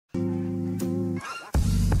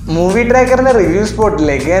Movie ട്രാക്കറിന്റെ review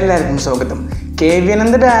സ്പോട്ടിലേക്ക് എല്ലാവർക്കും സ്വാഗതം. KV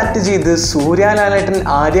Anand direct ചെയ്ത് സൂര്യ, ലാലേട്ടൻ,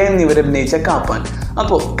 ആര്യ എന്നിവർ അഭിനയിച്ച കാപ്പാൻ.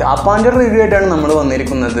 അപ്പോൾ കാപ്പാൻ്റെ റിവ്യൂ ആയിട്ടാണ് നമ്മൾ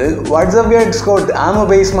വന്നിരിക്കുന്നത്. WhatsApp your Scott I am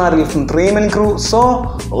Ubais from 3 Men Crew. So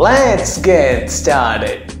let's get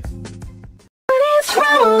started.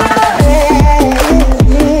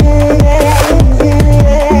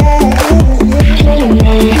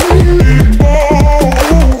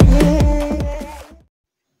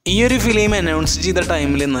 ഈ ഒരു ഫിലിം അനൗൺസ് ചെയ്ത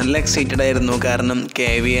ടൈമിൽ നല്ല എക്സൈറ്റഡ് ആയിരുന്നു. കാരണം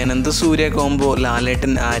KV Anand സൂര്യ കോംബോ,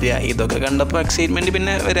 ലാലേട്ടൻ, ആര്യ ഇതൊക്കെ കണ്ടപ്പോൾ എക്സൈറ്റ്മെൻറ്റ്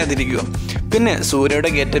പിന്നെ വരാതിരിക്കുമോ. പിന്നെ സൂര്യയുടെ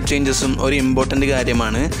ഗെറ്റപ്പ് ചേഞ്ചസും ഒരു ഇമ്പോർട്ടൻ്റ്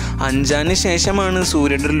കാര്യമാണ്. 5 ശേഷമാണ്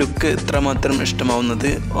സൂര്യയുടെ ഒരു ലുക്ക് ഇത്രമാത്രം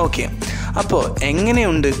ഇഷ്ടമാവുന്നത്. ഓക്കെ, അപ്പോൾ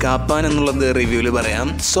എങ്ങനെയുണ്ട് കാപ്പാൻ എന്നുള്ളത് റിവ്യൂവിൽ പറയാം.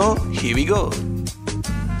 So here we go.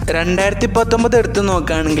 2019 എടുത്ത്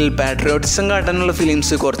നോക്കുകയാണെങ്കിൽ പാട്രിയോട്ടിസം കാട്ടാനുള്ള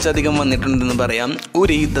ഫിലിംസ് കുറച്ചധികം വന്നിട്ടുണ്ടെന്ന് പറയാം.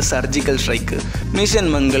 ഉരി, the surgical strike, mission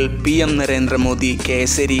Mangal, PM Narendra Modi,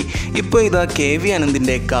 Kesari, ഇപ്പോൾ ഇതാ KV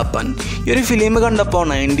Anandൻ്റെ കാപ്പാൻ. ഈ ഒരു ഫിലിം കണ്ടപ്പോൾ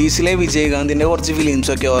 90s വിജയകാന്തിൻ്റെ കുറച്ച്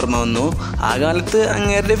ഫിലിംസൊക്കെ ഓർമ്മ വന്നു. ആ കാലത്ത്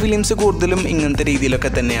അങ്ങേരുടെ ഫിലിംസ് കൂടുതലും ഇങ്ങനത്തെ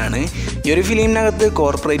രീതിയിലൊക്കെ തന്നെയാണ്. ഈ ഒരു ഫിലിമിനകത്ത്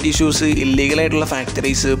corporate issues, ഇല്ലീഗലായിട്ടുള്ള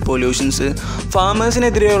factories, pollutions,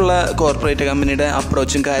 ഫാമേഴ്സിനെതിരെയുള്ള corporate കമ്പനിയുടെ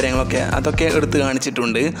അപ്രോച്ചും കാര്യങ്ങളൊക്കെ അതൊക്കെ എടുത്ത്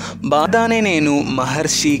കാണിച്ചിട്ടുണ്ട്. ബാദാനെ നേനു,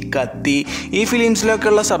 മഹർഷി, കത്തി ഈ ഫിലിംസിലൊക്കെ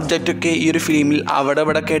ഉള്ള സബ്ജക്റ്റൊക്കെ ഈ ഒരു ഫിലിമിൽ അവിടെ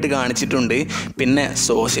ഒക്കെ ആയിട്ട് കാണിച്ചിട്ടുണ്ട്. പിന്നെ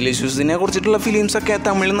സോഷ്യൽ ഇഷ്യൂസിനെ കുറിച്ചിട്ടുള്ള ഫിലിംസൊക്കെ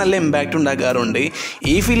തമിഴിൽ നല്ല ഇമ്പാക്റ്റ് ഉണ്ടാക്കാറുണ്ട്.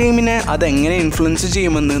 ഈ ഫിലിമിനെ അതെങ്ങനെ ഇൻഫ്ലുവൻസ്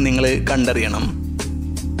ചെയ്യുമെന്ന് നിങ്ങൾ കണ്ടറിയണം.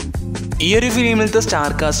 ഈ ഒരു ഫിലിമിലത്തെ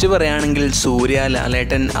സ്റ്റാർ കാസ്റ്റ് പറയുകയാണെങ്കിൽ സൂര്യ,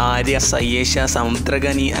 ലാലേട്ടൻ, ആര്യ, സയ്യേഷ,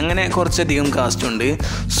 സമുദ്രഖനി അങ്ങനെ കുറച്ചധികം കാസ്റ്റ് ഉണ്ട്.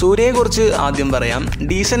 സൂര്യയെക്കുറിച്ച് ആദ്യം പറയാം.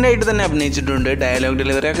 ഡീസൻ്റായിട്ട് തന്നെ അഭിനയിച്ചിട്ടുണ്ട്. ഡയലോഗ്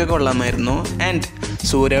ഡെലിവറി ഒക്കെ കൊള്ളാമായിരുന്നു. ആൻഡ്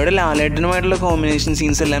സൂര്യയുടെ ലാലേട്ടനുമായിട്ടുള്ള കോമ്പിനേഷൻ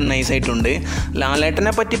സീൻസ് എല്ലാം നൈസായിട്ടുണ്ട്.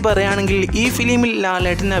 ലാലേട്ടനെ പറ്റി പറയുകയാണെങ്കിൽ ഈ ഫിലിമിൽ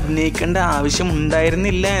ലാലേട്ടനെ അഭിനയിക്കേണ്ട ആവശ്യം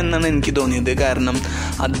ഉണ്ടായിരുന്നില്ല എന്നാണ് എനിക്ക് തോന്നിയത്. കാരണം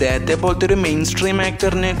അദ്ദേഹത്തെ പോലത്തെ ഒരു മെയിൻ സ്ട്രീം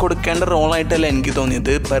ആക്ടറിന് കൊടുക്കേണ്ട റോളായിട്ടല്ല എനിക്ക്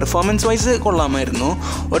തോന്നിയത്. പെർഫോമൻസ് വൈസ് കൊള്ളാമായിരുന്നു.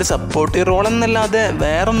 ഒരു സപ്പോർട്ടീവ് റോൾ എന്നല്ലാതെ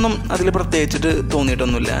വേറൊന്നും അതിൽ പ്രത്യേകിച്ചിട്ട്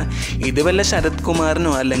തോന്നിയിട്ടൊന്നുമില്ല. ഇത് വല്ല ശരത്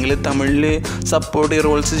കുമാറിനോ അല്ലെങ്കിൽ തമിഴിൽ സപ്പോർട്ടീവ്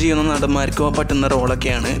റോൾസ് ചെയ്യുന്ന നടന്മാർക്കോ പറ്റുന്ന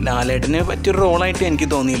റോളൊക്കെയാണ്. ലാലേട്ടന് പറ്റിയൊരു റോളായിട്ട് എനിക്ക്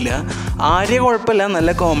തോന്നിയില്ല. ആര്യ കുഴപ്പമില്ല,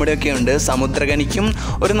 നല്ല കോമഡി ഒക്കെ ഉണ്ട്. സമുദ്രഖനിക്കും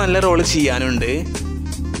ഒരു നല്ല റോള് ചെയ്യാനുണ്ട്.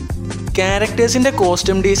 ക്യാരക്ടേഴ്സിൻ്റെ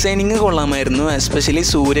കോസ്റ്റ്യൂം ഡിസൈനിങ് കൊള്ളാമായിരുന്നു. എസ്പെഷ്യലി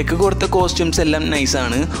സൂര്യക്ക് കൊടുത്ത കോസ്റ്റ്യൂംസ് എല്ലാം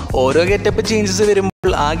നൈസാണ്. ഓരോ ഗെറ്റപ്പ് ചേഞ്ചസ് വരുമ്പോൾ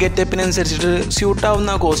ആ ഗെറ്റപ്പിനനുസരിച്ചിട്ട്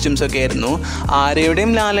സ്യൂട്ടാവുന്ന കോസ്റ്റ്യൂംസ് ഒക്കെ ആയിരുന്നു.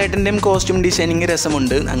 ആര്യയുടെയും ലാലേട്ടൻ്റെയും കോസ്റ്റ്യൂം ഡിസൈനിങ്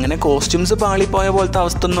രസമുണ്ട്. അങ്ങനെ കോസ്റ്റ്യൂംസ് പാളിപ്പോയ പോലത്തെ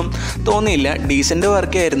അവസ്ഥ ഒന്നും തോന്നിയില്ല. ഡീസൻ്റ്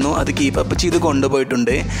വർക്കായിരുന്നു. അത് കീപ്പപ്പ് ചെയ്ത്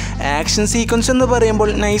കൊണ്ടുപോയിട്ടുണ്ട്. ആക്ഷൻ സീക്വൻസ് എന്ന്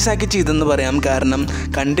പറയുമ്പോൾ നൈസാക്കി ചെയ്തെന്ന് പറയാം. കാരണം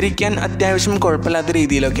കണ്ടിരിക്കാൻ അത്യാവശ്യം കുഴപ്പമില്ലാത്ത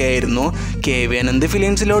രീതിയിലൊക്കെ ആയിരുന്നു. KV Anand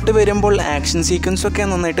ഫിലിംസിലോട്ട് വരുമ്പോൾ ആക്ഷൻ സീക്വൻസൊക്കെ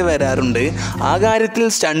നന്നായിട്ട് വരാറുണ്ട്. ആ കാര്യത്തിൽ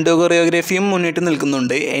സ്റ്റണ്ട് കൊറിയോഗ്രാഫിയും മുന്നിട്ട്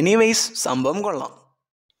നിൽക്കുന്നുണ്ട്. എനിവേയ്സ് സംഭവം കൊള്ളാം.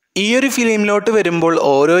 ഈ ഒരു ഫിലിമിലോട്ട് വരുമ്പോൾ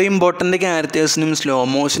ഓരോ ഇമ്പോർട്ടൻ്റ് ക്യാരക്ടേഴ്സിനും സ്ലോ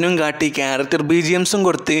മോഷനും കാട്ടി ക്യാരക്ടർ BGMസും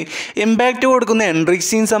കൊടുത്ത് ഇമ്പാക്റ്റ് കൊടുക്കുന്ന എൻട്രി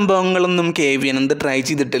സീൻ സംഭവങ്ങളൊന്നും KV Anand ട്രൈ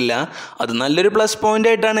ചെയ്തിട്ടില്ല. അത് നല്ലൊരു പ്ലസ് പോയിൻ്റ്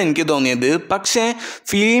ആയിട്ടാണ് എനിക്ക് തോന്നിയത്. പക്ഷേ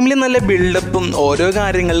ഫിലിമിൽ നല്ല ബിൽഡപ്പും ഓരോ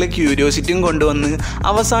കാര്യങ്ങളിൽ ക്യൂരിയോസിറ്റിയും കൊണ്ടുവന്ന്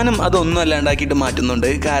അവസാനം അതൊന്നും അല്ലാണ്ടാക്കിയിട്ട് മാറ്റുന്നുണ്ട്.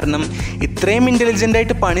 കാരണം ഇത്രയും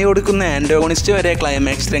ഇൻ്റലിജൻ്റായിട്ട് പണി കൊടുക്കുന്ന ആൻറ്റോഗണിസ്റ്റ് വരെ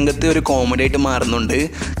ക്ലൈമാക്സ് രംഗത്ത് ഒരു കോമഡി ആയിട്ട് മാറുന്നുണ്ട്.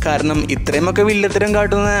 കാരണം ഇത്രയുമൊക്കെ വില്ലത്തരം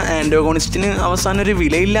കാട്ടുന്ന ആൻറ്റോഗണിസ്റ്റിന് അവസാനം ഒരു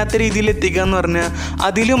വിലയില്ല രീതിയിൽ എത്തിക്കുക എന്ന് പറഞ്ഞാൽ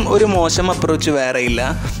അതിലും ഒരു മോശം അപ്രോച്ച് വേറെയില്ല.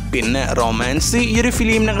 പിന്നെ റൊമാൻസ് ഈ ഒരു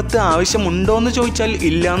ഫിലിമിനകത്ത് ആവശ്യമുണ്ടോ എന്ന് ചോദിച്ചാൽ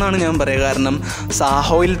ഇല്ല എന്നാണ് ഞാൻ പറയുക. കാരണം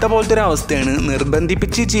സാഹോയിലത്തെ പോലത്തെ ഒരു അവസ്ഥയാണ്.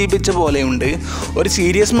 നിർബന്ധിപ്പിച്ച് ചെയ്യിപ്പിച്ച പോലെയുണ്ട്. ഒരു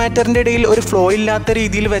സീരിയസ് മാറ്ററിൻ്റെ ഇടയിൽ ഒരു ഫ്ലോ ഇല്ലാത്ത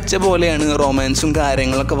രീതിയിൽ വെച്ച പോലെയാണ് റൊമാൻസും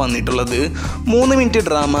കാര്യങ്ങളൊക്കെ വന്നിട്ടുള്ളത്. 3 മിനിറ്റ്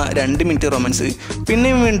ഡ്രാമ, 2 മിനിറ്റ് റൊമാൻസ്,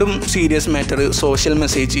 പിന്നെ വീണ്ടും സീരിയസ് മാറ്റർ, സോഷ്യൽ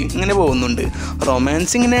മെസ്സേജ് ഇങ്ങനെ പോകുന്നുണ്ട്.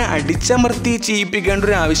 റൊമാൻസ് ഇങ്ങനെ അടിച്ചമർത്തി ചെയ്യിപ്പിക്കേണ്ട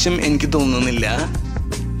ഒരു ആവശ്യം എനിക്ക് തോന്നുന്നില്ല.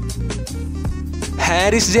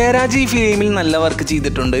 ഹാരിസ് ജയരാജ് ഈ ഫിലിമിൽ നല്ല വർക്ക്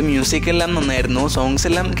ചെയ്തിട്ടുണ്ട്. മ്യൂസിക് എല്ലാം നന്നായിരുന്നു. സോങ്സ്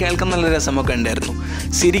എല്ലാം കേൾക്കാൻ നല്ല രസമൊക്കെ ഉണ്ടായിരുന്നു.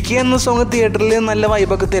 സിരിക്ക എന്ന സോങ് തിയേറ്ററിൽ നല്ല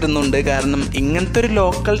വൈബൊക്കെ തരുന്നുണ്ട്. കാരണം ഇങ്ങനത്തെ ഒരു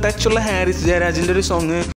ലോക്കൽ ടച്ചുള്ള ഹാരിസ് ജയരാജിൻ്റെ ഒരു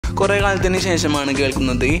സോങ് കുറേ കാലത്തിന് ശേഷമാണ്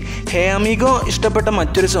കേൾക്കുന്നത്. ഹേ അമീഗോ ഇഷ്ടപ്പെട്ട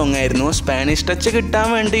മറ്റൊരു സോങ് ആയിരുന്നു. സ്പാനിഷ് ടച്ച് കിട്ടാൻ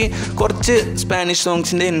വേണ്ടി കുറച്ച് Spanish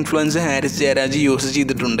സോങ്സിൻ്റെ influence Haris Jayaraj use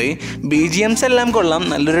ചെയ്തിട്ടുണ്ട്. BGMs എല്ലാം കൊള്ളാം,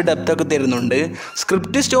 നല്ലൊരു ഡെപ്തൊക്കെ തരുന്നുണ്ട്.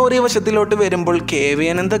 സ്ക്രിപ്റ്റ് സ്റ്റോറി വശത്തിലോട്ട് വരുമ്പോൾ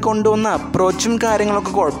KV Anand കൊണ്ടുവന്ന അപ്രോച്ചും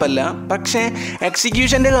കാര്യങ്ങളൊക്കെ കുഴപ്പമില്ല. പക്ഷേ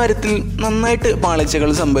എക്സിക്യൂഷൻ്റെ കാര്യത്തിൽ നന്നായിട്ട് പാളിച്ചകൾ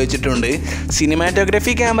സംഭവിച്ചിട്ടുണ്ട്.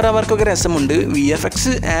 സിനിമാറ്റോഗ്രാഫി, ക്യാമറ വർക്കൊക്കെ രസമുണ്ട്. VFX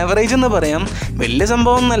ആവറേജ് എന്ന് പറയാം. വലിയ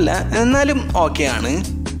സംഭവം എന്നല്ല, എന്നാലും ഓക്കെയാണ്.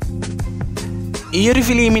 ഈ ഒരു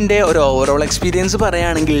ഫിലിമിൻ്റെ ഒരു ഓവറോൾ എക്സ്പീരിയൻസ്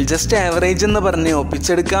പറയുകയാണെങ്കിൽ ജസ്റ്റ് ആവറേജ് എന്ന് പറഞ്ഞ്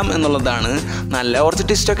ഒപ്പിച്ചെടുക്കാം എന്നുള്ളതാണ്. നല്ല കുറച്ച്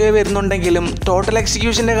ട്വിസ്റ്റൊക്കെ വരുന്നുണ്ടെങ്കിലും ടോട്ടൽ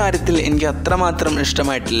എക്സിക്യൂഷൻ്റെ കാര്യത്തിൽ എനിക്ക് അത്രമാത്രം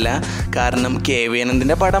ഇഷ്ടമായിട്ടില്ല. കാരണം KV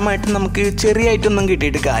ആനന്ദിൻ്റെ പടമായിട്ട് നമുക്ക് ചെറിയായിട്ടൊന്നും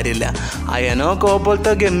കിട്ടിയിട്ട് കാര്യമില്ല. അയനോ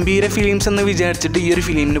പോലത്തെ ഗംഭീര ഫിലിംസ് എന്ന് വിചാരിച്ചിട്ട് ഈ ഒരു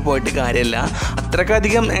ഫിലിമിന് പോയിട്ട് കാര്യമില്ല.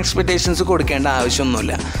 അത്രക്കധികം എക്സ്പെക്റ്റേഷൻസ് കൊടുക്കേണ്ട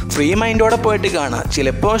ആവശ്യമൊന്നുമില്ല. ഫ്രീ മൈൻഡോടെ പോയിട്ട് കാണാം.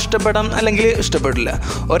 ചിലപ്പോൾ ഇഷ്ടപ്പെടാം, അല്ലെങ്കിൽ ഇഷ്ടപ്പെടില്ല.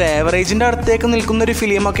 ഒരു ആവറേജിൻ്റെ അടുത്തേക്ക് നിൽക്കുന്നൊരു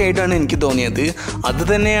ഫിലിമൊക്കെ ആയിട്ടാണ് എനിക്ക് തോന്നിയത്. അത്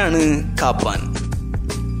തന്നെയാണ് കാപ്പാൻ.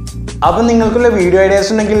 അപ്പം നിങ്ങൾക്കുള്ള വീഡിയോ ഐഡിയാസ്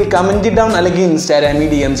ഉണ്ടെങ്കിൽ കമൻറ്റ് ഡൗൺ അല്ലെങ്കിൽ ഇൻസ്റ്റാഗ്രാമിൽ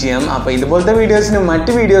DM ചെയ്യാം. അപ്പോൾ ഇതുപോലത്തെ വീഡിയോസിനും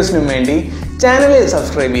മറ്റ് വീഡിയോസിനും വേണ്ടി ചാനൽ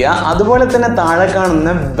സബ്സ്ക്രൈബ് ചെയ്യുക. അതുപോലെ തന്നെ താഴെ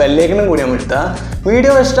കാണുന്ന ബെല്ലൈക്കണും കൂടി അമർത്തുക.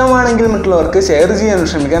 വീഡിയോ ഇഷ്ടമാണെങ്കിൽ മറ്റുള്ളവർക്ക് ഷെയർ ചെയ്യാൻ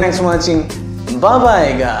ശ്രമിക്കുക. Thanks for watching. Bye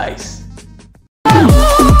guys.